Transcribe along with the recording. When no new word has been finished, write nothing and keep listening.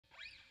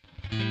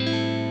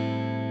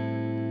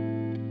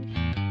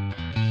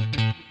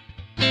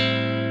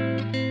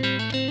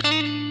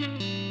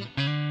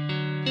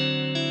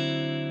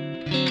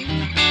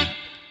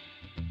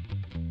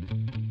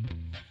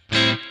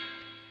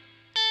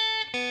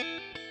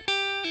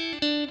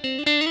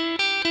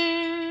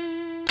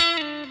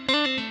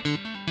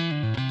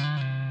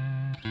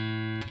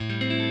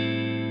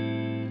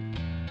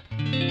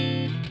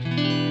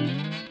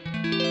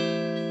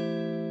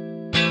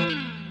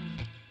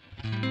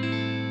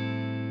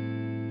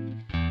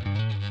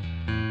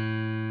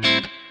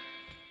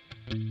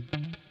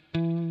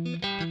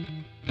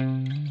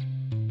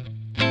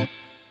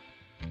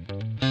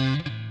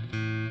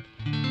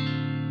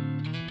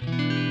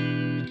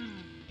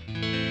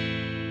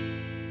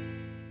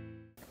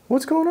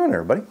What's going on,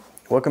 everybody?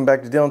 Welcome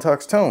back to Dylan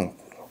Talks Tone.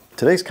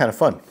 Today's kind of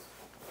fun.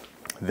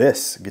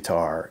 This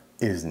guitar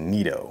is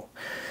neato.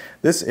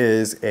 This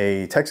is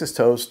a Texas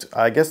Toast.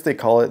 I guess they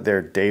call it their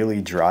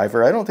daily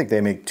driver. I don't think they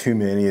make too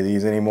many of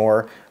these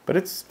anymore, but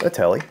it's a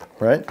Tele,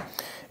 right?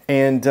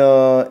 And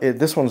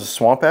this one's a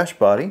swamp ash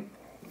body,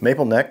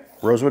 maple neck,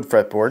 rosewood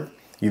fretboard.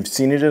 You've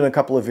seen it in a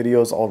couple of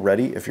videos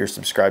already if you're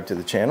subscribed to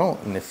the channel,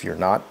 and if you're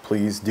not,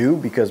 please do,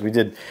 because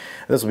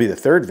this will be the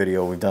third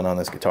video we've done on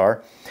this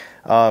guitar.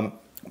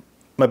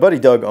 My buddy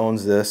Doug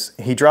owns this.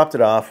 He dropped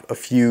it off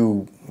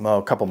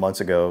a couple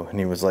months ago, and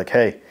he was like,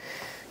 hey,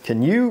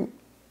 can you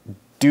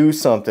do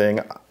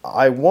something?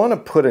 I want to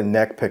put a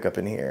neck pickup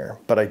in here,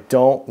 but I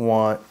don't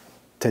want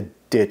to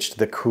ditch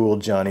the cool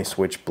Johnny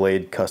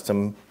Switchblade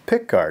custom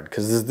pickguard,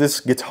 because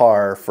this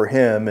guitar for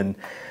him and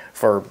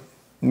for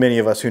many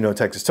of us who know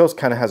Texas Toast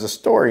kind of has a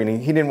story,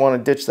 and he didn't want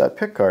to ditch that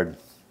pickguard.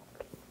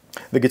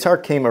 The guitar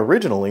came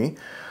originally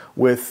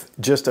with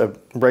just a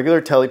regular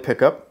Tele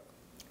pickup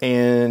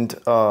and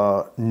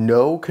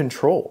no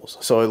controls.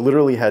 So it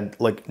literally had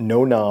like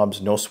no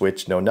knobs, no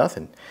switch, no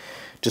nothing.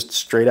 Just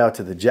straight out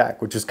to the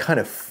jack, which is kind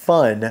of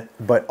fun,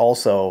 but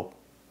also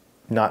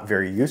not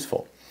very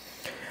useful.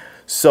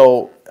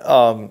 So,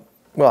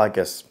 well, I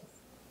guess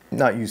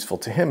not useful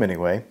to him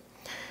anyway.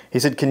 He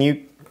said, can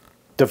you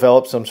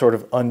develop some sort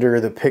of under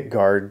the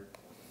pickguard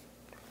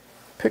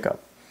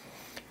pickup?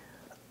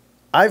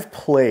 I've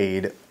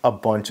played a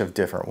bunch of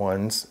different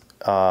ones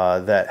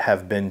that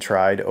have been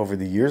tried over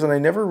the years, and I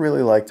never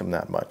really liked them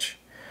that much.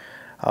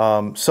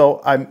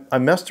 So I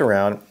messed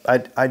around.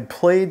 I'd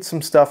played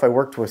some stuff. I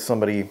worked with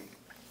somebody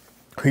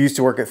who used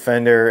to work at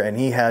Fender, and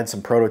he had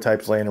some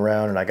prototypes laying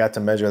around, and I got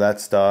to measure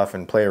that stuff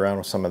and play around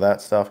with some of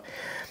that stuff.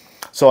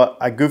 So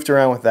I goofed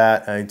around with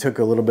that, and I took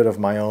a little bit of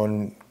my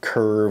own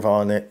curve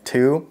on it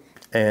too,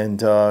 and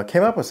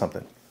came up with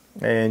something.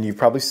 And you've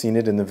probably seen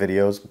it in the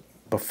videos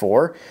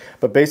before,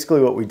 but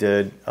basically what we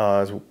did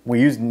is we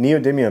used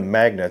neodymium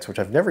magnets, which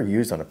I've never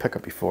used on a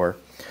pickup before,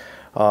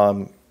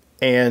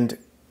 and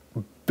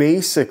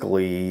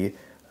basically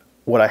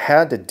what I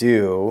had to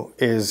do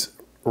is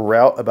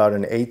route about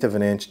 1/8 of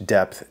an inch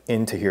depth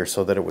into here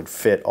so that it would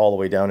fit all the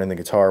way down in the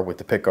guitar with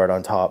the pickguard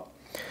on top.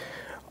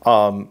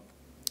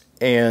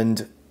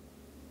 And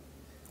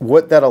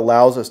what that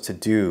allows us to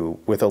do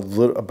with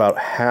about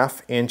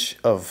 1/2 inch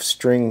of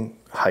string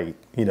height,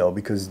 you know,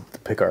 because the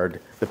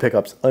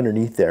pickup's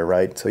underneath there,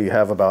 right? So you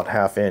have about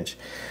 1/2 inch,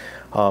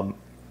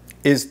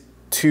 is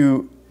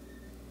to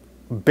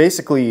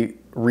basically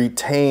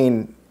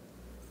retain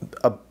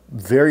a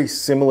very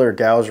similar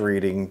gauge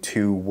reading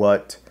to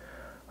what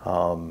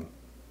a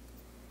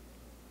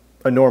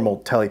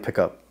normal Tele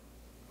pickup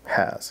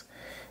has.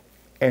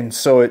 And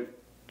so it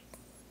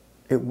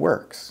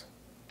works.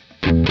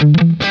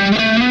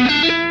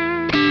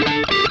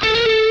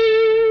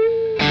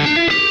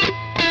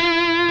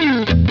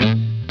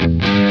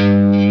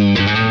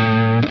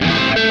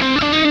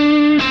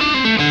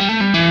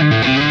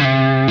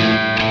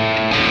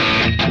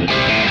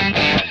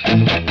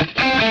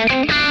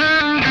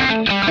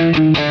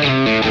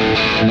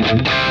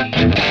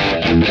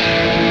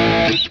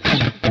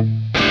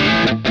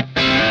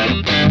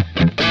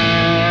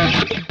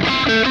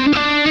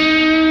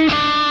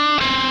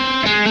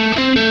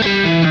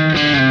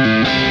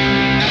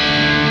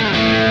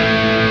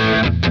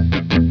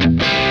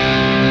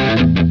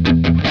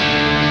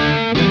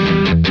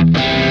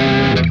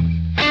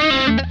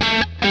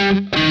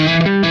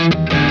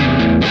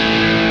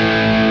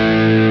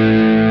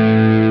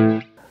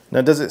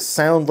 Now, does it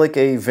sound like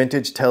a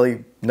vintage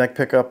Tele neck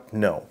pickup?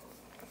 No.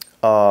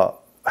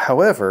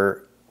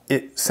 However,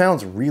 it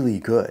sounds really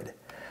good.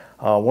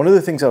 One of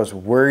the things I was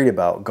worried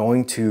about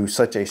going to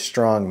such a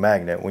strong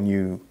magnet, when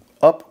you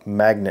up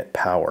magnet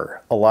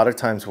power, a lot of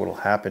times what will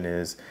happen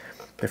is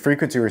the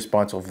frequency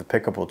response of the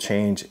pickup will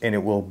change, and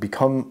it will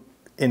become,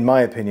 in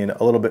my opinion,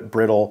 a little bit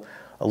brittle,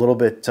 a little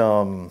bit,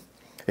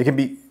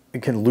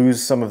 it can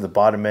lose some of the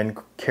bottom end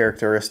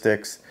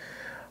characteristics.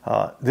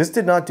 This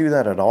did not do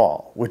that at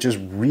all, which is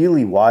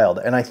really wild.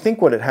 And I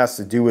think what it has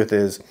to do with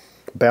is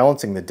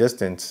balancing the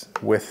distance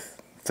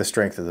with the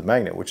strength of the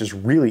magnet, which is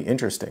really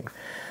interesting.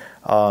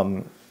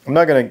 I'm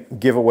not going to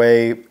give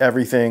away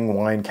everything,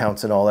 wine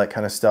counts and all that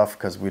kind of stuff,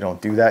 because we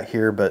don't do that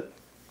here. But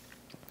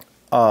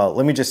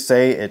let me just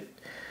say it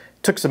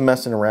took some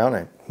messing around.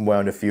 I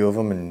wound a few of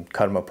them and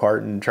cut them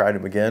apart and tried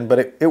them again,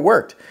 but it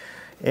worked.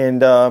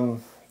 And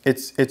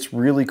it's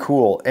really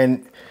cool.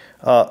 And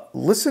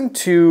listen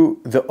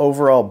to the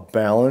overall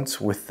balance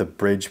with the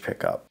bridge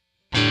pickup.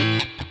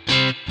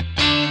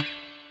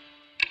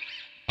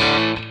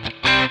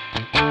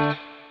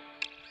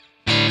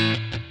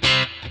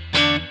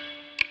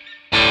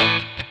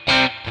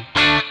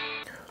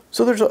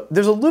 So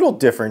there's a little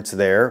difference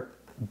there,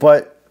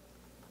 but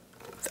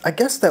I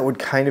guess that would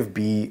kind of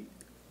be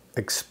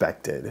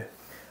expected.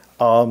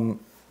 One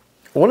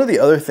of the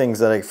other things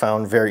that I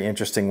found very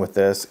interesting with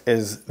this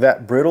is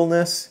that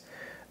brittleness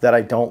that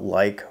I don't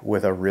like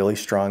with a really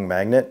strong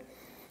magnet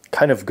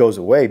kind of goes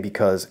away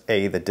because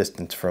A, the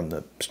distance from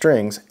the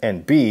strings,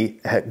 and B,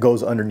 it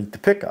goes underneath the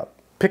pickup.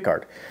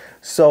 pickguard.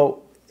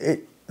 So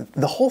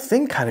the whole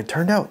thing kind of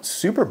turned out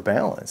super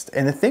balanced,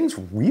 and the thing's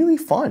really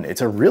fun.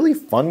 It's a really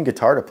fun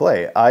guitar to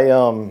play.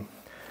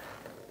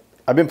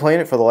 I've been playing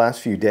it for the last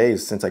few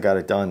days since I got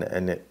it done,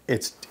 and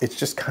it's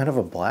just kind of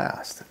a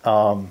blast.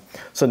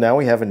 So now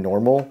we have a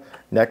normal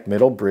neck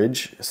middle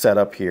bridge set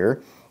up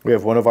here. We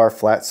have one of our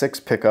flat 6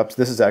 pickups.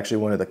 This is actually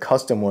one of the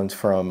custom ones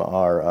from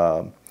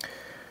our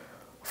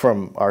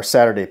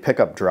Saturday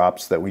pickup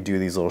drops that we do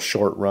these little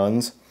short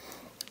runs.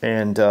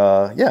 And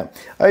yeah,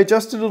 I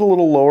adjusted it a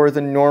little lower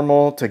than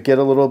normal to get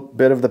a little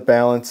bit of the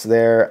balance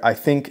there. I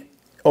think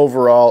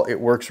overall it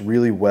works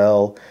really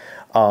well.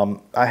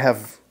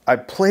 I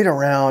played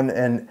around,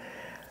 and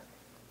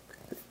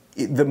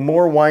the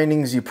more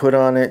windings you put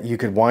on it, you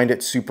could wind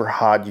it super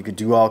hot, you could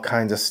do all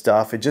kinds of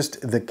stuff.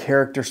 The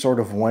character sort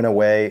of went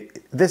away.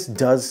 This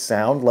does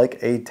sound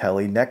like a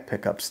Tele neck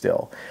pickup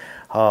still.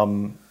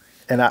 And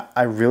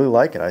I really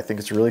like it. I think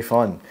it's really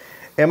fun.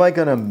 Am I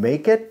gonna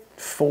make it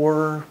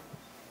for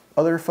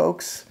other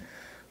folks?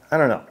 I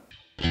don't know.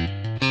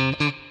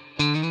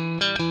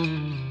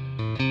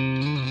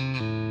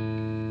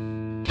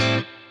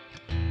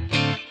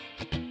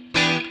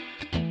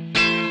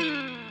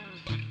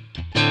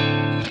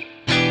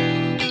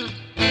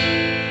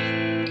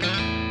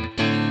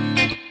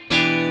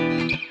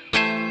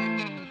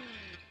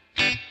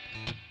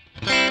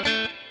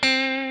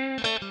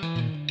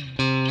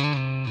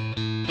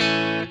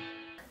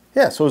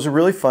 Yeah, so it was a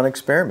really fun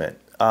experiment.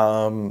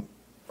 I'm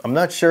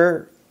not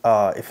sure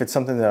if it's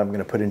something that I'm going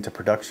to put into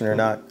production or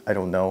not. I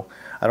don't know.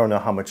 I don't know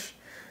how much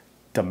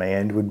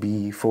demand would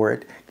be for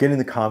it. Get in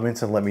the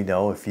comments and let me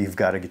know if you've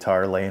got a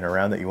guitar laying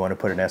around that you want to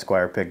put an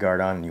Esquire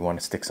pickguard on and you want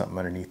to stick something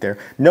underneath there,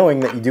 knowing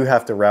that you do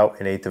have to route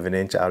 1/8 of an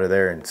inch out of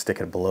there and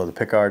stick it below the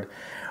pickguard.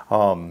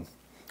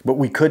 But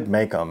we could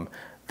make them.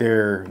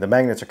 The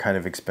magnets are kind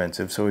of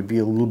expensive, so it'd be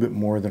a little bit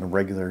more than a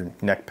regular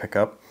neck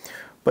pickup.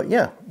 But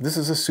yeah, this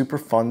is a super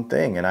fun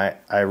thing, and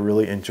I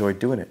really enjoyed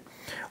doing it.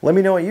 Let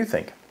me know what you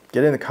think.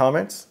 Get in the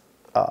comments,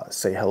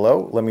 say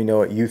hello. Let me know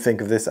what you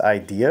think of this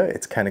idea.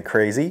 It's kind of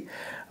crazy,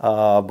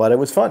 but it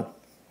was fun.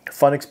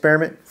 Fun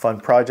experiment, fun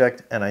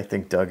project, and I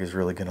think Doug is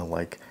really gonna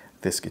like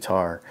this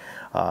guitar.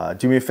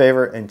 Do me a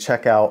favor and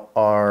check out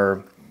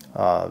our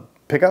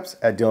pickups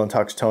at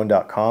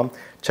DylanTalksTone.com.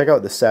 Check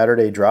out the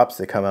Saturday drops.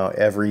 They come out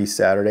every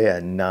Saturday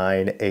at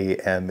 9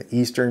 a.m.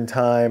 Eastern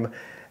time.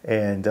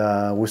 And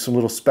with some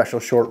little special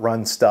short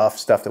run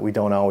stuff that we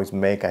don't always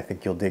make. I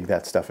think you'll dig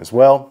that stuff as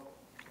well.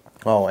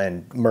 Oh,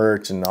 and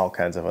merch and all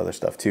kinds of other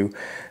stuff too.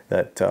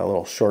 That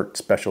little short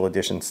special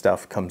edition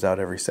stuff comes out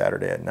every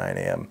Saturday at 9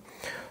 a.m.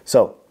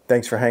 So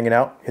thanks for hanging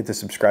out. Hit the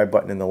subscribe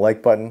button and the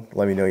like button.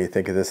 Let me know what you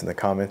think of this in the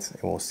comments,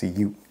 and we'll see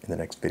you in the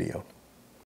next video.